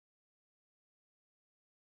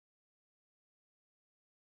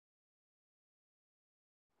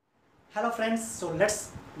Hello friends, so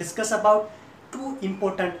let's discuss about two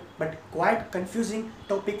important but quite confusing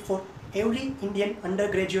topic for every Indian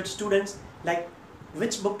undergraduate students, like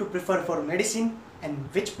which book to prefer for medicine and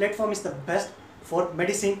which platform is the best for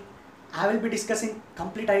medicine. I will be discussing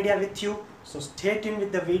complete idea with you, so stay tuned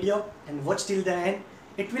with the video and watch till the end.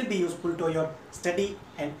 It will be useful to your study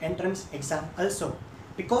and entrance exam also,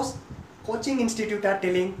 because coaching institute are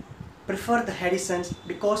telling prefer the Harrisons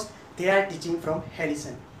because they are teaching from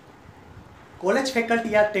Harrison. College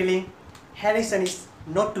faculty are telling Harrison is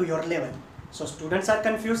not to your level. So students are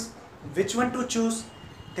confused which one to choose.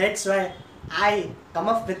 That's why I come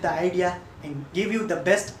up with the idea and give you the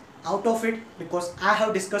best out of it, because I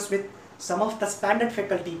have discussed with some of the standard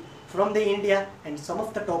faculty from the India and some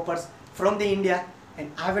of the toppers from the India,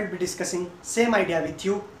 and I will be discussing same idea with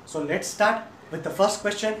you. So let's start with the first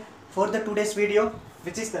question for the today's video,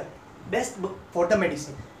 which is the best book for the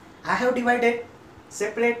medicine. I have divided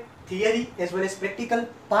separate theory as well as practical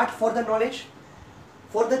part for the knowledge.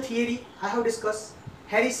 For the theory, I have discussed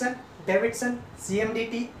Harrison, Davidson,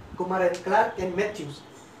 CMDT, Kumar and Clark and Matthews.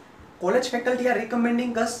 College faculty are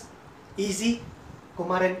recommending us easy,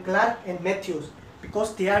 Kumar and Clark and Matthews,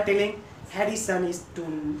 because they are telling Harrison is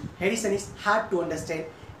hard to understand,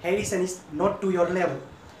 Harrison is not to your level.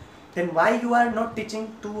 Then why you are not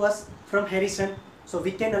teaching to us from Harrison, so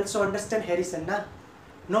we can also understand Harrison, na?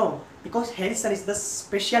 No, because Harrison is the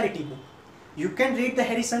specialty book. You can read the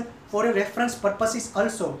Harrison for your reference purposes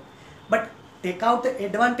also, but take out the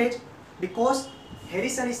advantage, because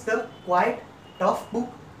Harrison is the quite tough book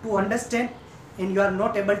to understand and you are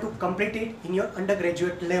not able to complete it in your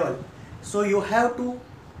undergraduate level. So you have to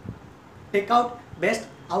take out best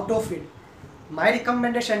out of it. My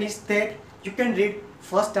recommendation is that you can read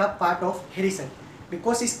first part of Harrison,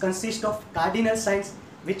 because it consists of cardinal signs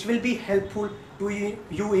which will be helpful to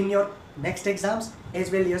you in your next exams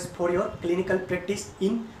as well as for your clinical practice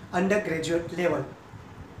in undergraduate level.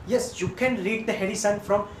 Yes, you can read the Harrison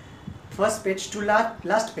from first page to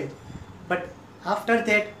last page, but after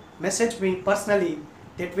that message me personally,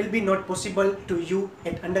 that will be not possible to you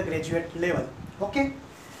at undergraduate level. Okay,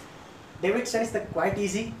 Davidson is the quite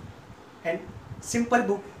easy and simple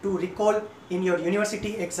book to recall in your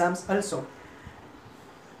university exams also.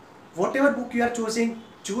 Whatever book you are choosing,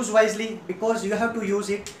 choose wisely, because you have to use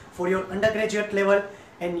it for your undergraduate level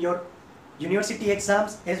and your university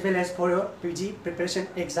exams as well as for your PG preparation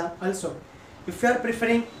exam also. If you are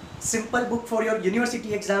preferring simple book for your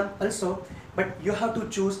university exam also, but you have to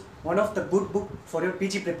choose one of the good book for your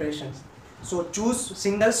PG preparations. So choose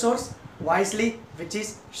single source wisely, which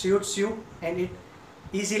is suits you and it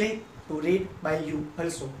easily to read by you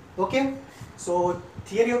also. Okay, so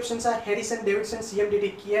theory options are Harrison, Davidson,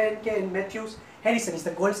 CMDT, K and Matthews. Harrison is the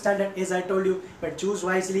gold standard as I told you, but choose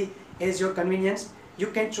wisely as your convenience. You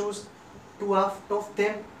can choose two of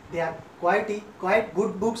them. They are quite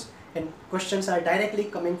good books and questions are directly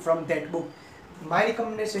coming from that book. My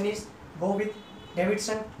recommendation is go with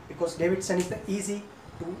Davidson, because Davidson is the easy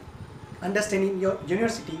to understand in your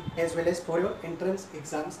university as well as for your entrance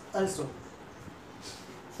exams also.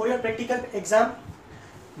 For your practical exam,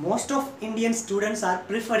 most of Indian students are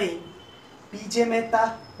preferring PJ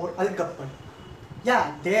Mehta or Al-Gappan.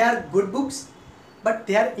 Yeah, they are good books, but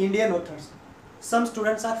they are Indian authors. Some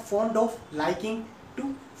students are fond of liking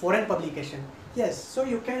to foreign publication. Yes, so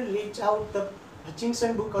you can reach out the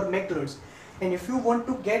Hutchinson book or McLeod's. And if you want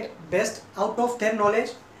to get best out of their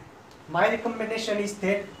knowledge, my recommendation is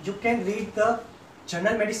that you can read the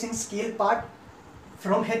general medicine skill part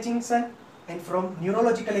from Hutchinson, and from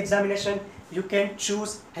neurological examination you can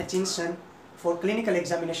choose Hutchinson for clinical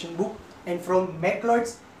examination book, and from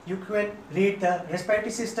McLeod's you can read the respiratory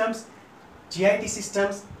systems, GIT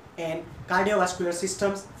systems and cardiovascular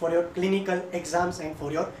systems for your clinical exams and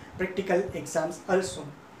for your practical exams also.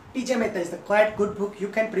 PJ Mehta is the quite good book you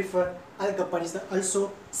can prefer. Al-Gappan is the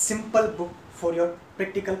also simple book for your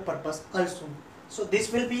practical purpose also. So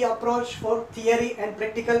this will be approach for theory and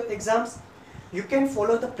practical exams. You can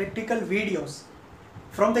follow the practical videos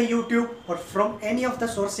from the YouTube or from any of the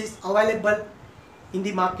sources available in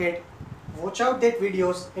the market. Watch out that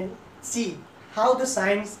videos and see how the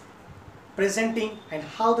science presenting and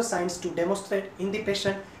how the science to demonstrate in the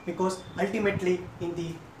patient, because ultimately in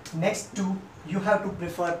the next two you have to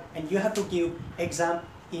prefer and you have to give exam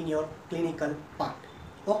in your clinical part.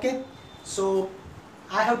 Okay, so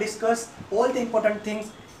I have discussed all the important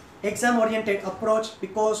things, exam oriented approach,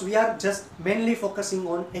 because we are just mainly focusing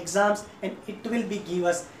on exams and it will be give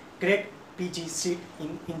us great PG seat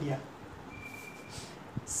in India.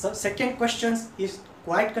 So second questions is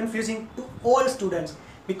quite confusing to all students,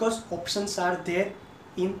 because options are there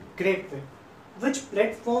in great way. which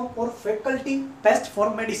platform or faculty best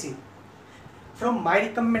for medicine. From my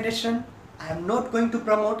recommendation, I am not going to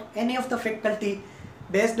promote any of the faculty.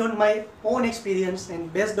 Based on my own experience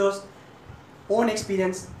and based on own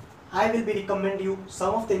experience, I will be recommend you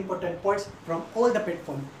some of the important points from all the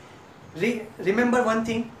platforms. Remember one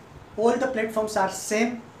thing, all the platforms are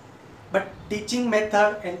same, but teaching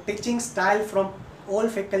method and teaching style from all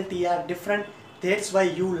faculty are different. That's why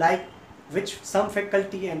you like which some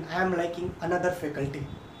faculty and I am liking another faculty.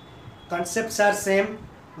 Concepts are same,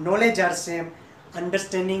 knowledge are same,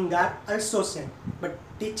 understanding are also same, but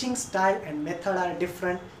teaching style and method are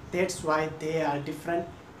different. That's why they are different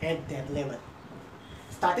at their level.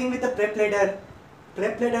 Starting with the prep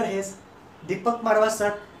leader has Deepak Marwah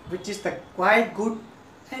sir, which is the quite good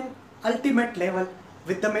and ultimate level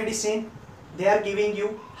with the medicine. They are giving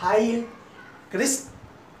you high yield, crisp,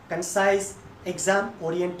 concise, exam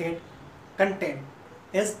oriented content.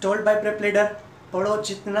 As told by prep leader, पढ़ो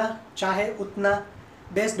जितना चाहे उतना.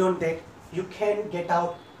 Based on that, you can get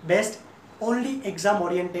out best only exam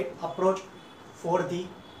oriented approach for the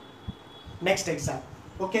next exam.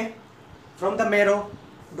 Okay, from the Mero,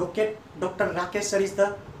 Dr. Rakesh sir is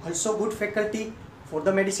the also good faculty for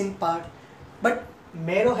the medicine part, but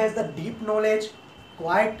Mero has the deep knowledge,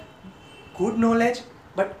 quite good knowledge,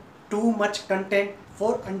 but too much content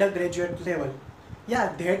for undergraduate level.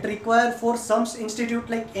 Yeah, that require for some institute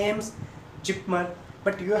like AIMS, JIPMER,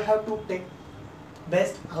 but you have to take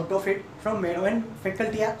best out of it from Mero, and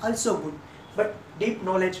faculty are also good, but deep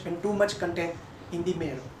knowledge and too much content in the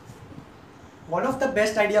Mero. One of the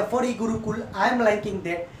best idea for e-Gurukul, I am liking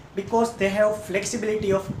that because they have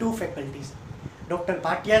flexibility of two faculties, Dr.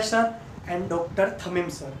 Bhatia sir and Dr. Thamim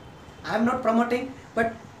sir. I am not promoting,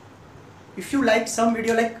 but if you like some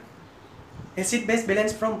video like acid base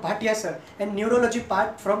balance from Bhatia sir and neurology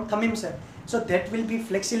part from Thamim sir, so that will be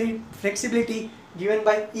flexibility given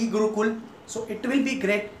by e-Gurukul. So it will be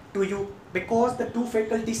great to you because the two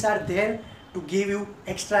faculties are there to give you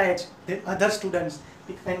extra edge than other students,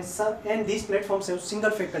 and these platforms have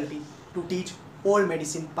single faculty to teach all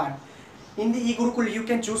medicine part. In the e-Gurukul, you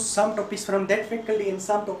can choose some topics from that faculty and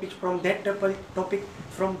some topics from that topic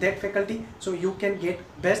from that faculty, so you can get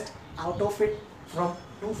best out of it from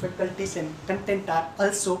two faculties, and content are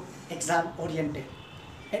also exam oriented.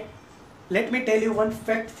 And let me tell you one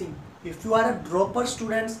fact thing, if you are a dropper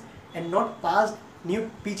students and not passed new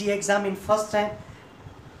PG exam in first time,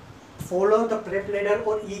 follow the prep ladder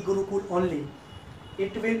or e-Gurukul only.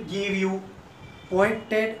 It will give you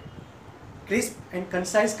pointed, crisp and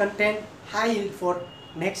concise content, high yield for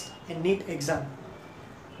next and NEET exam.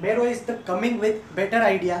 Mero is the coming with better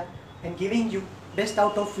idea and giving you best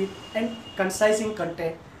out of it and concising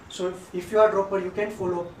content. So if you are dropper, you can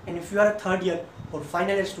follow, and if you are a third year or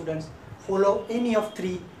final year students, follow any of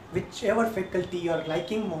three, whichever faculty you are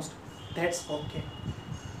liking most. That's okay.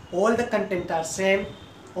 All the content are same,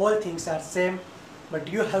 all things are same,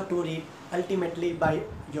 but you have to read ultimately by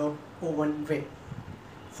your own way.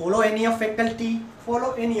 Follow any of faculty,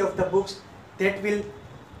 follow any of the books, that will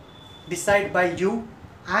decide by you.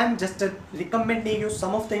 I am just recommending you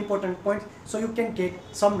some of the important points so you can get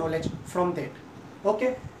some knowledge from that.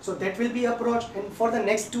 Okay, so that will be approach, and for the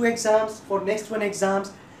next two exams, for next one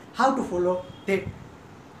exams, how to follow that.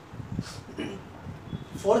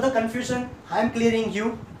 For the confusion, I am clearing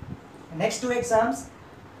you. Next two exams,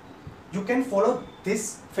 you can follow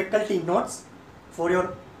this faculty notes for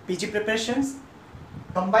your PG preparations,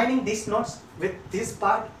 combining these notes with this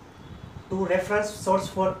part to reference source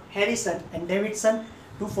for Harrison and Davidson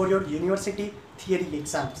to for your university theory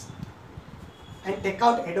exams, and take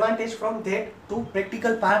out advantage from that to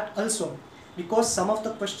practical part also, because some of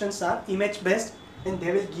the questions are image based and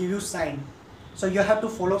they will give you sign, so you have to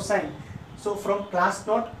follow sign. So from class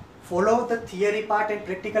note, follow the theory part and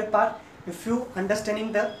practical part. If you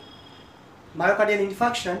understanding the myocardial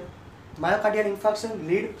infarction,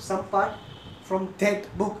 read some part from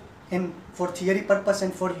that book, and for theory purpose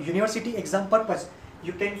and for university exam purpose,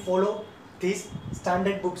 you can follow these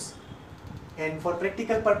standard books. And for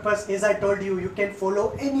practical purpose, as I told you, you can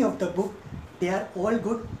follow any of the book. They are all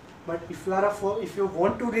good, but if you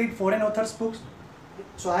want to read foreign authors books,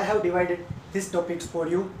 so I have divided these topics for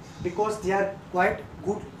you because they are quite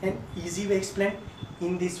good and easy way explained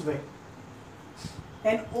in this way.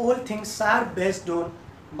 And all things are based on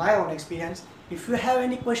my own experience. If you have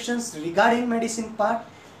any questions regarding medicine part,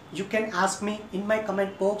 you can ask me in my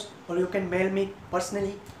comment box, or you can mail me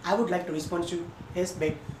personally. I would like to respond to you as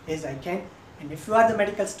best as I can. And if you are the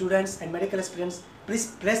medical students and medical aspirants, please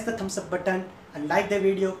press the thumbs up button and like the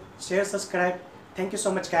video, share, subscribe. Thank you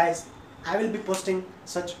so much guys. I will be posting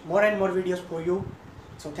such more and more videos for you.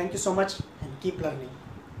 So thank you so much, and keep learning.